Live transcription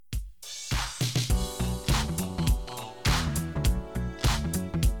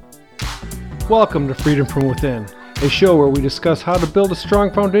Welcome to Freedom from Within, a show where we discuss how to build a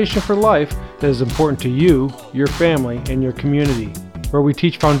strong foundation for life that is important to you, your family, and your community, where we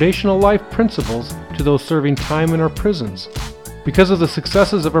teach foundational life principles to those serving time in our prisons. Because of the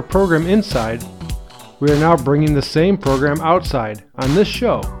successes of our program inside, we are now bringing the same program outside on this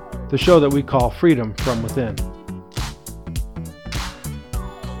show, the show that we call Freedom from Within.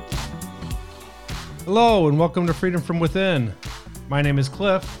 Hello and welcome to Freedom from Within. My name is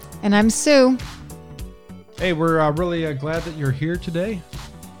Cliff. And I'm Sue. Hey, we're really glad that you're here today.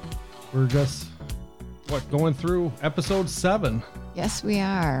 We're just, going through episode 7. Yes, we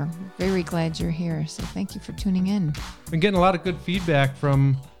are. Very glad you're here. So thank you for tuning in. Been getting a lot of good feedback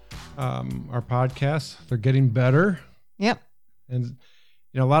from our podcasts. They're getting better. Yep. And,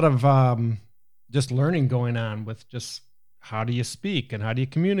 a lot of just learning going on with just how do you speak and how do you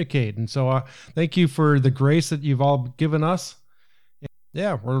communicate. And so thank you for the grace that you've all given us.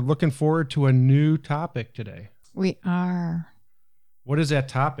 Yeah, we're looking forward to a new topic today. We are. What is that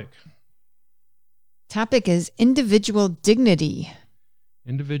topic? Topic is individual dignity.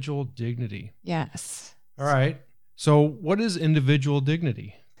 Individual dignity. Yes. All right. So what is individual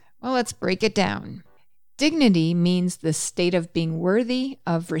dignity? Well, let's break it down. Dignity means the state of being worthy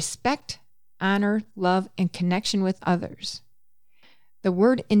of respect, honor, love, and connection with others. The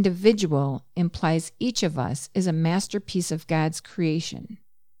word individual implies each of us is a masterpiece of God's creation.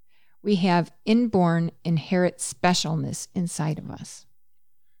 We have inborn, inherent specialness inside of us.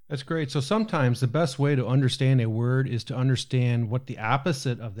 That's great. So sometimes the best way to understand a word is to understand what the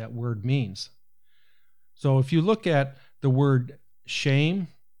opposite of that word means. So if you look at the word shame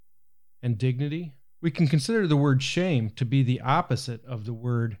and dignity, we can consider the word shame to be the opposite of the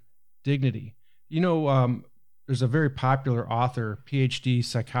word dignity. There's a very popular author, PhD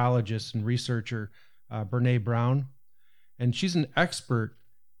psychologist and researcher, Brené Brown, and she's an expert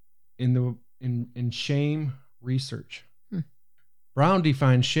in shame research. Brown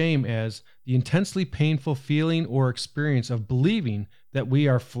defines shame as the intensely painful feeling or experience of believing that we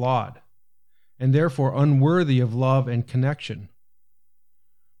are flawed and therefore unworthy of love and connection.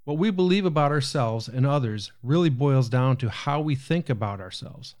 What we believe about ourselves and others really boils down to how we think about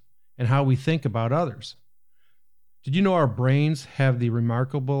ourselves and how we think about others. Did you know our brains have the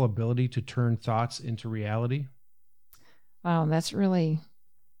remarkable ability to turn thoughts into reality? Wow, that's really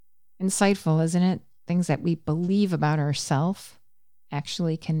insightful, isn't it? Things that we believe about ourselves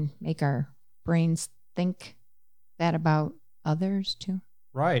actually can make our brains think that about others too.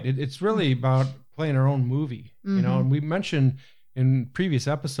 Right. It's really about playing our own movie, and we mentioned in previous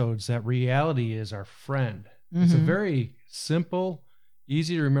episodes that reality is our friend. It's a very simple,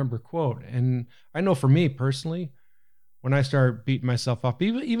 easy to remember quote. And I know for me personally, when I start beating myself up,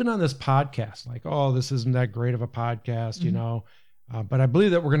 even on this podcast, like, oh, this isn't that great of a podcast, but I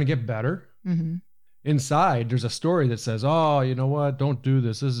believe that we're going to get better. Inside, there's a story that says, oh, you know what? Don't do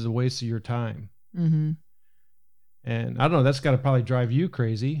this. This is a waste of your time. And I don't know, that's got to probably drive you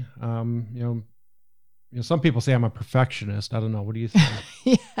crazy. Some people say I'm a perfectionist. I don't know. What do you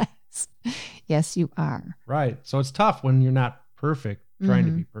think? Yes, you are. Right. So it's tough when you're not perfect, trying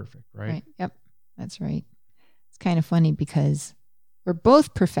to be perfect, right? Yep. That's right. It's kind of funny because we're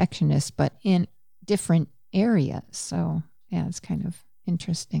both perfectionists, but in different areas. So yeah, it's kind of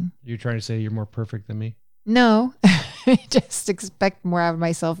interesting. You're trying to say you're more perfect than me? No, I just expect more out of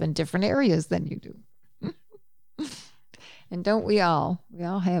myself in different areas than you do. And don't we all? We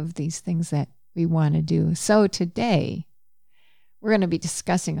all have these things that we want to do. So today, we're going to be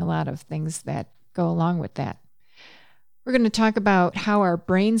discussing a lot of things that go along with that. We're going to talk about how our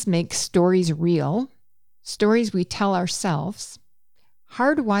brains make stories real, stories we tell ourselves,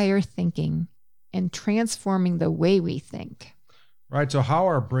 hardwire thinking, and transforming the way we think. Right. So how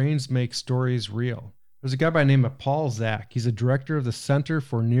our brains make stories real. There's a guy by the name of Paul Zak. He's a director of the Center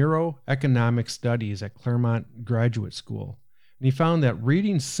for Neuroeconomic Studies at Claremont Graduate School. And he found that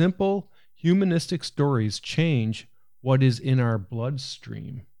reading simple, humanistic stories change what is in our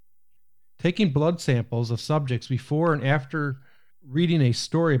bloodstream. Taking blood samples of subjects before and after reading a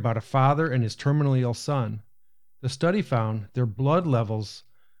story about a father and his terminally ill son, the study found their blood levels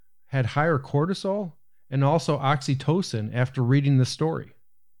had higher cortisol and also oxytocin after reading the story.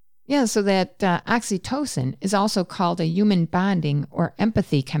 Yeah, so that oxytocin is also called a human bonding or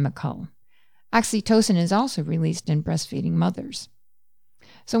empathy chemical. Oxytocin is also released in breastfeeding mothers.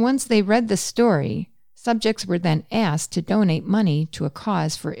 So once they read the story, subjects were then asked to donate money to a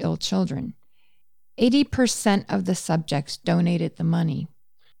cause for ill children. 80% of the subjects donated the money.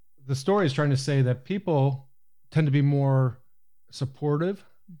 The story is trying to say that people tend to be more supportive.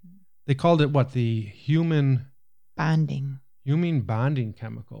 They called it what? The human bonding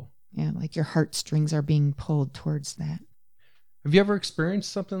chemical. Yeah, like your heartstrings are being pulled towards that. Have you ever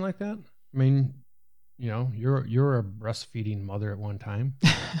experienced something like that? I mean, you're a breastfeeding mother at one time.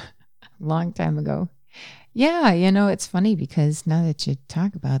 Long time ago. Yeah, it's funny because now that you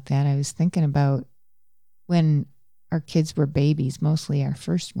talk about that, I was thinking about when our kids were babies, mostly our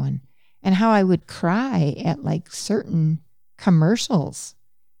first one, and how I would cry at like certain commercials.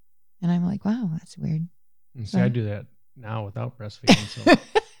 And I'm like, wow, that's weird. See, I do that now without breastfeeding. So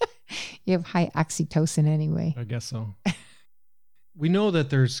you have high oxytocin anyway. I guess so. We know that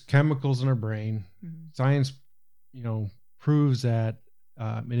there's chemicals in our brain. Mm-hmm. Science, proves that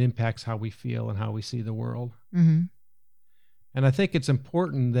it impacts how we feel and how we see the world. Mm-hmm. And I think it's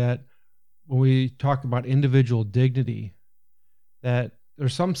important that when we talk about individual dignity, that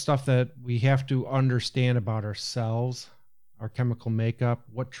there's some stuff that we have to understand about ourselves, our chemical makeup,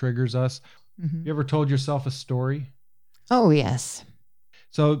 what triggers us. Mm-hmm. You ever told yourself a story? Oh, yes.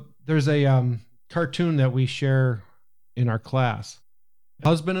 So there's a cartoon that we share in our class.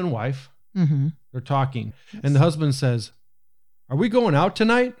 Husband and wife, mm-hmm. they're talking. Yes. And the husband says, "Are we going out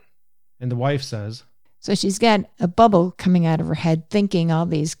tonight?" And the wife says. So she's got a bubble coming out of her head thinking all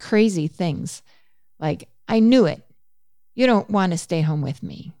these crazy things. Like, I knew it. You don't want to stay home with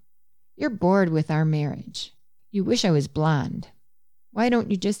me. You're bored with our marriage. You wish I was blonde. Why don't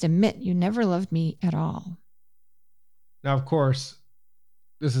you just admit you never loved me at all? Now, of course,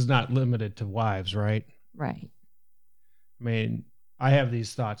 this is not limited to wives, right? Right. I mean, I have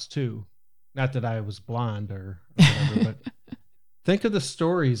these thoughts too. Not that I was blonde or whatever, but think of the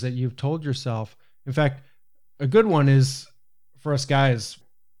stories that you've told yourself. In fact, a good one is for us guys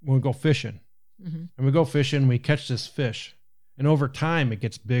when we go fishing. Mm-hmm. And we go fishing, we catch this fish. And over time, it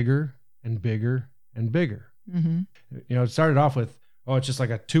gets bigger and bigger and bigger. Mm-hmm. It started off with, it's just like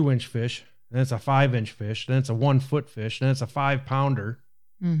a 2-inch fish. Then it's a 5-inch fish. Then it's a 1-foot fish. Then it's a 5-pounder.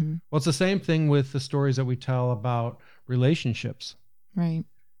 Mm-hmm. Well, it's the same thing with the stories that we tell about relationships. Right.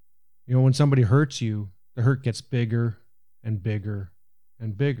 When somebody hurts you, the hurt gets bigger and bigger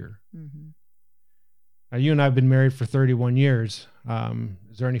and bigger. Mm-hmm. Now, you and I have been married for 31 years.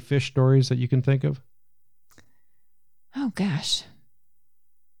 Is there any fish stories that you can think of? Oh, gosh.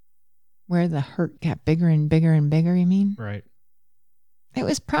 Where the hurt got bigger and bigger and bigger, you mean? Right. It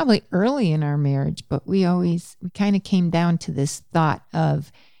was probably early in our marriage, but we kind of came down to this thought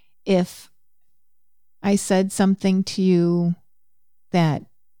of if I said something to you that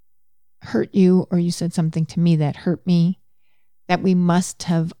hurt you, or you said something to me that hurt me, that we must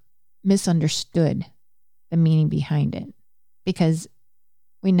have misunderstood the meaning behind it, because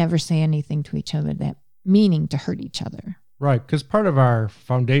we never say anything to each other that meaning to hurt each other. Right, because part of our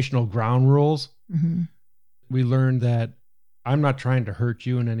foundational ground rules, mm-hmm. we learned that I'm not trying to hurt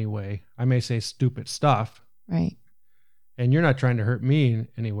you in any way. I may say stupid stuff. Right. And you're not trying to hurt me in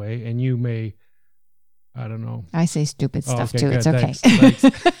any way. And you may, I don't know. I say stupid stuff too. Good. It's okay. Thanks.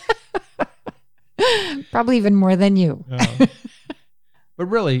 Probably even more than you. But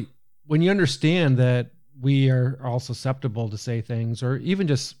really, when you understand that we are all susceptible to say things or even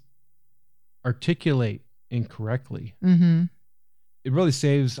just articulate incorrectly, mm-hmm. it really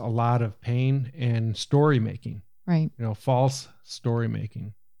saves a lot of pain and story making. Right. False story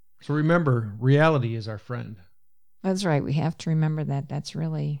making. So remember, reality is our friend. That's right. We have to remember that. That's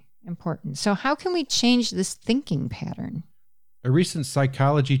really important. So how can we change this thinking pattern? A recent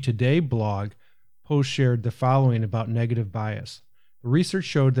Psychology Today blog post shared the following about negative bias. The research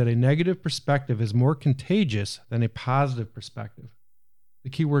showed that a negative perspective is more contagious than a positive perspective. The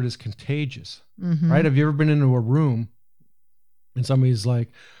key word is contagious, mm-hmm. right? Have you ever been into a room and somebody's like,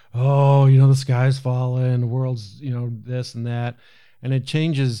 oh, the sky's falling, the world's, this and that. And it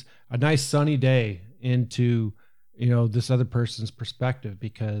changes a nice sunny day into, this other person's perspective,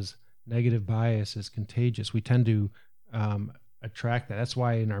 because negative bias is contagious. We tend to attract that. That's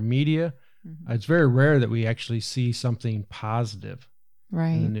why in our media, mm-hmm. It's very rare that we actually see something positive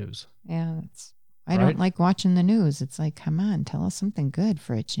in the news. Yeah. I don't like watching the news. It's like, come on, tell us something good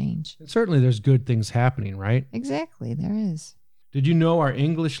for a change. And certainly there's good things happening, right? Exactly. There is. Did you know our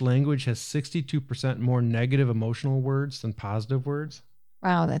English language has 62% more negative emotional words than positive words?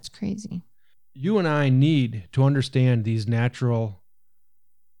 Wow, that's crazy. You and I need to understand these natural,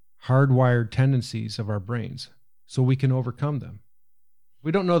 hardwired tendencies of our brains so we can overcome them. If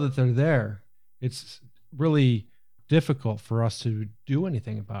we don't know that they're there, it's really difficult for us to do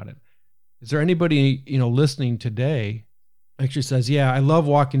anything about it. Is there anybody, listening today actually says, yeah, I love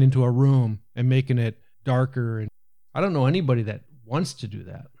walking into a room and making it darker, and I don't know anybody that wants to do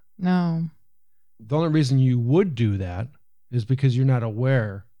that. No. The only reason you would do that is because you're not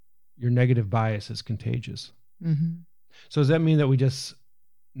aware your negative bias is contagious. Mm-hmm. So does that mean that we just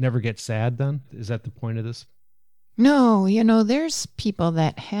never get sad then? Is that the point of this? No, there's people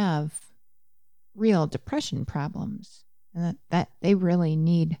that have real depression problems and that they really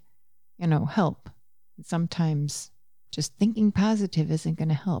need, help. And sometimes just thinking positive isn't going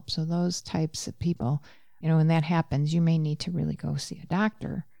to help. So those types of people, when that happens, you may need to really go see a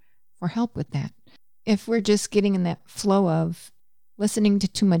doctor for help with that. If we're just getting in that flow of listening to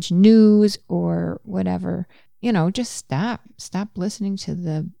too much news or whatever, just stop listening to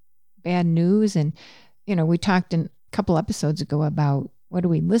the bad news. And, we talked in a couple episodes ago about what do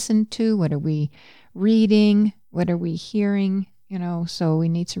we listen to? What are we reading? What are we hearing? So we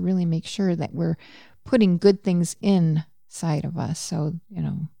need to really make sure that we're putting good things inside of us. So,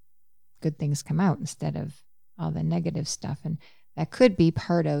 good things come out instead of all the negative stuff. And that could be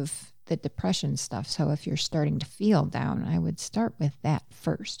part of the depression stuff. So if you're starting to feel down, I would start with that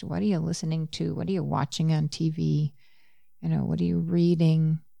first. What are you listening to? What are you watching on TV? What are you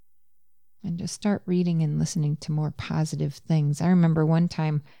reading? And just start reading and listening to more positive things. I remember one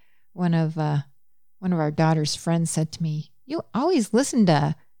time one of our daughter's friends said to me, "You always listen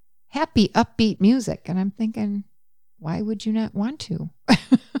to happy, upbeat music." And I'm thinking, why would you not want to?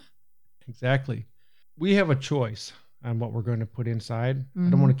 Exactly. We have a choice on what we're going to put inside. Mm-hmm. I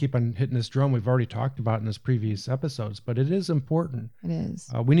don't want to keep on hitting this drum. We've already talked about in this previous episodes, but it is important. It is.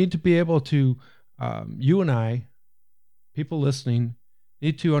 We need to be able to, you and I, people listening,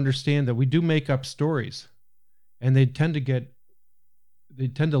 need to understand that we do make up stories, and they tend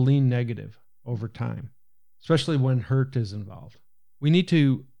to lean negative over time, especially when hurt is involved. We need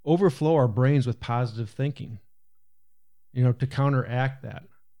to overflow our brains with positive thinking, to counteract that.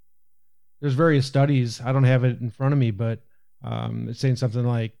 There's various studies. I don't have it in front of me, but it's saying something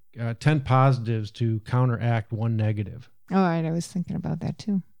like 10 positives to counteract 1 negative. All right. I was thinking about that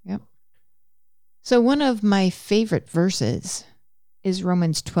too. Yep. So one of my favorite verses is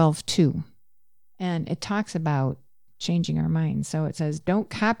Romans 12:2. And it talks about changing our minds. So it says, "Don't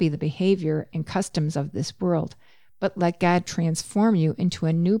copy the behavior and customs of this world, but let God transform you into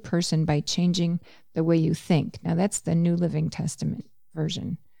a new person by changing the way you think." Now that's the New Living Testament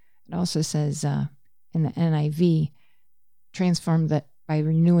version. It also says in the NIV, transform that by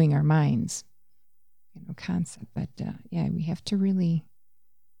renewing our minds. Concept. But we have to really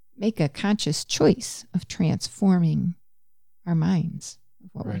make a conscious choice of transforming our minds of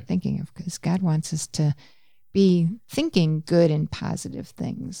what we're thinking of, because God wants us to be thinking good and positive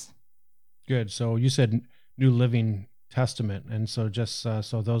things. Good. So you said New Living Testament, and so just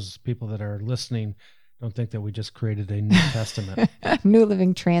so those people that are listening don't think that we just created a New Testament. New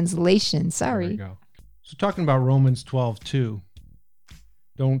Living Translation. Sorry. There we go. So talking about Romans 12:2,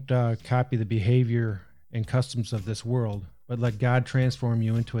 don't copy the behavior and customs of this world, but let God transform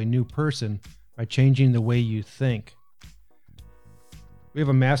you into a new person by changing the way you think. We have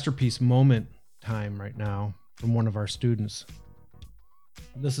a masterpiece moment time right now from one of our students.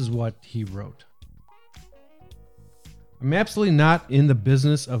 This is what he wrote. "I'm absolutely not in the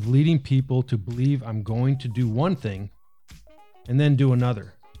business of leading people to believe I'm going to do one thing and then do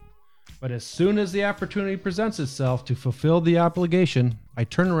another. But as soon as the opportunity presents itself to fulfill the obligation, I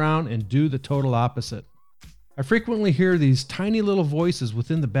turn around and do the total opposite. I frequently hear these tiny little voices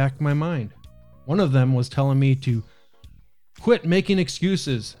within the back of my mind. One of them was telling me to quit making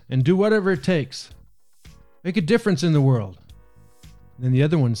excuses and do whatever it takes. Make a difference in the world. And then the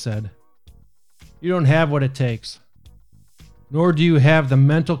other one said, you don't have what it takes, nor do you have the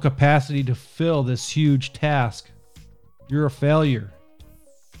mental capacity to fill this huge task. You're a failure.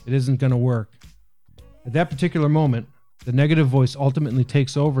 It isn't going to work. At that particular moment, the negative voice ultimately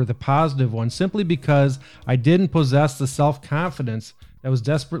takes over the positive one simply because I didn't possess the self-confidence that was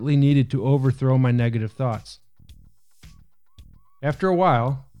desperately needed to overthrow my negative thoughts. After a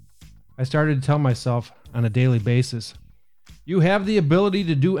while, I started to tell myself on a daily basis, you have the ability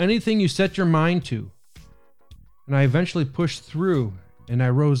to do anything you set your mind to. And I eventually pushed through and I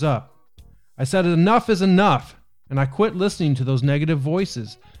rose up. I said enough is enough, and I quit listening to those negative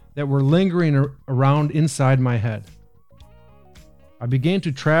voices that were lingering around inside my head. I began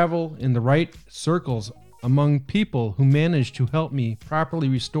to travel in the right circles among people who managed to help me properly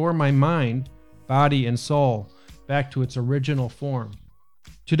restore my mind, body, and soul back to its original form.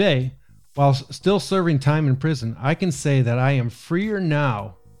 Today, while still serving time in prison, I can say that I am freer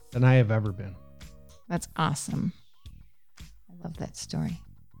now than I have ever been. That's awesome. I love that story.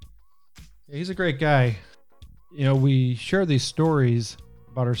 He's a great guy. You know, we share these stories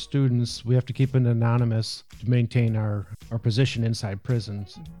about our students. We have to keep it anonymous to maintain our position inside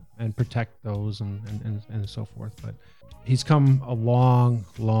prisons and protect those and so forth. But he's come a long,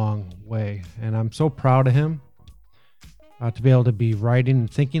 long way, and I'm so proud of him. to be able to be writing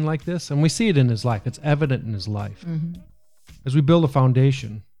and thinking like this. And we see it in his life. It's evident in his life. As we build a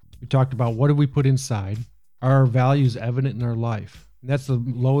foundation, we talked about what do we put inside? Are our values evident in our life? And that's the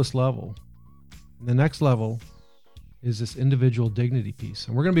lowest level. And the next level is this individual dignity piece.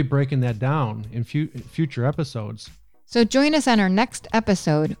 And we're going to be breaking that down in future episodes. So join us on our next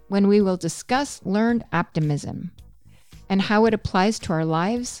episode when we will discuss learned optimism and how it applies to our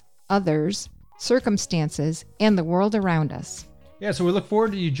lives, others, circumstances, and the world around us. Yeah, so we look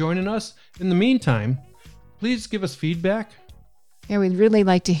forward to you joining us. In the meantime, please give us feedback. Yeah, we'd really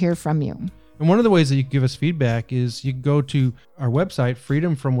like to hear from you. And one of the ways that you can give us feedback is you can go to our website,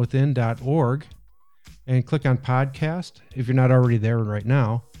 freedomfromwithin.org, and click on podcast if you're not already there right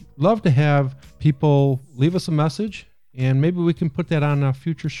now. Love to have people leave us a message, and maybe we can put that on a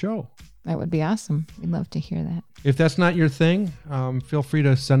future show. That would be awesome. We'd love to hear that. If that's not your thing, feel free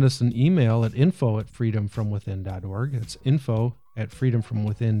to send us an email at info@freedomfromwithin.org. It's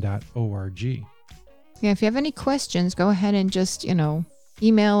info@freedomfromwithin.org. Yeah, if you have any questions, go ahead and just,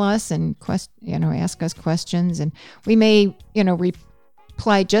 email us and ask us questions, and we may,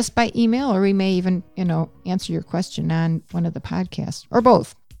 reply just by email, or we may even, answer your question on one of the podcasts, or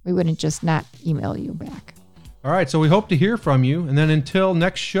both. We wouldn't just not email you back. All right, so we hope to hear from you, and then until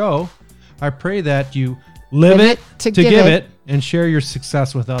next show, I pray that you live it to give it and share your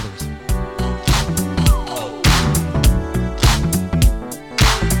success with others.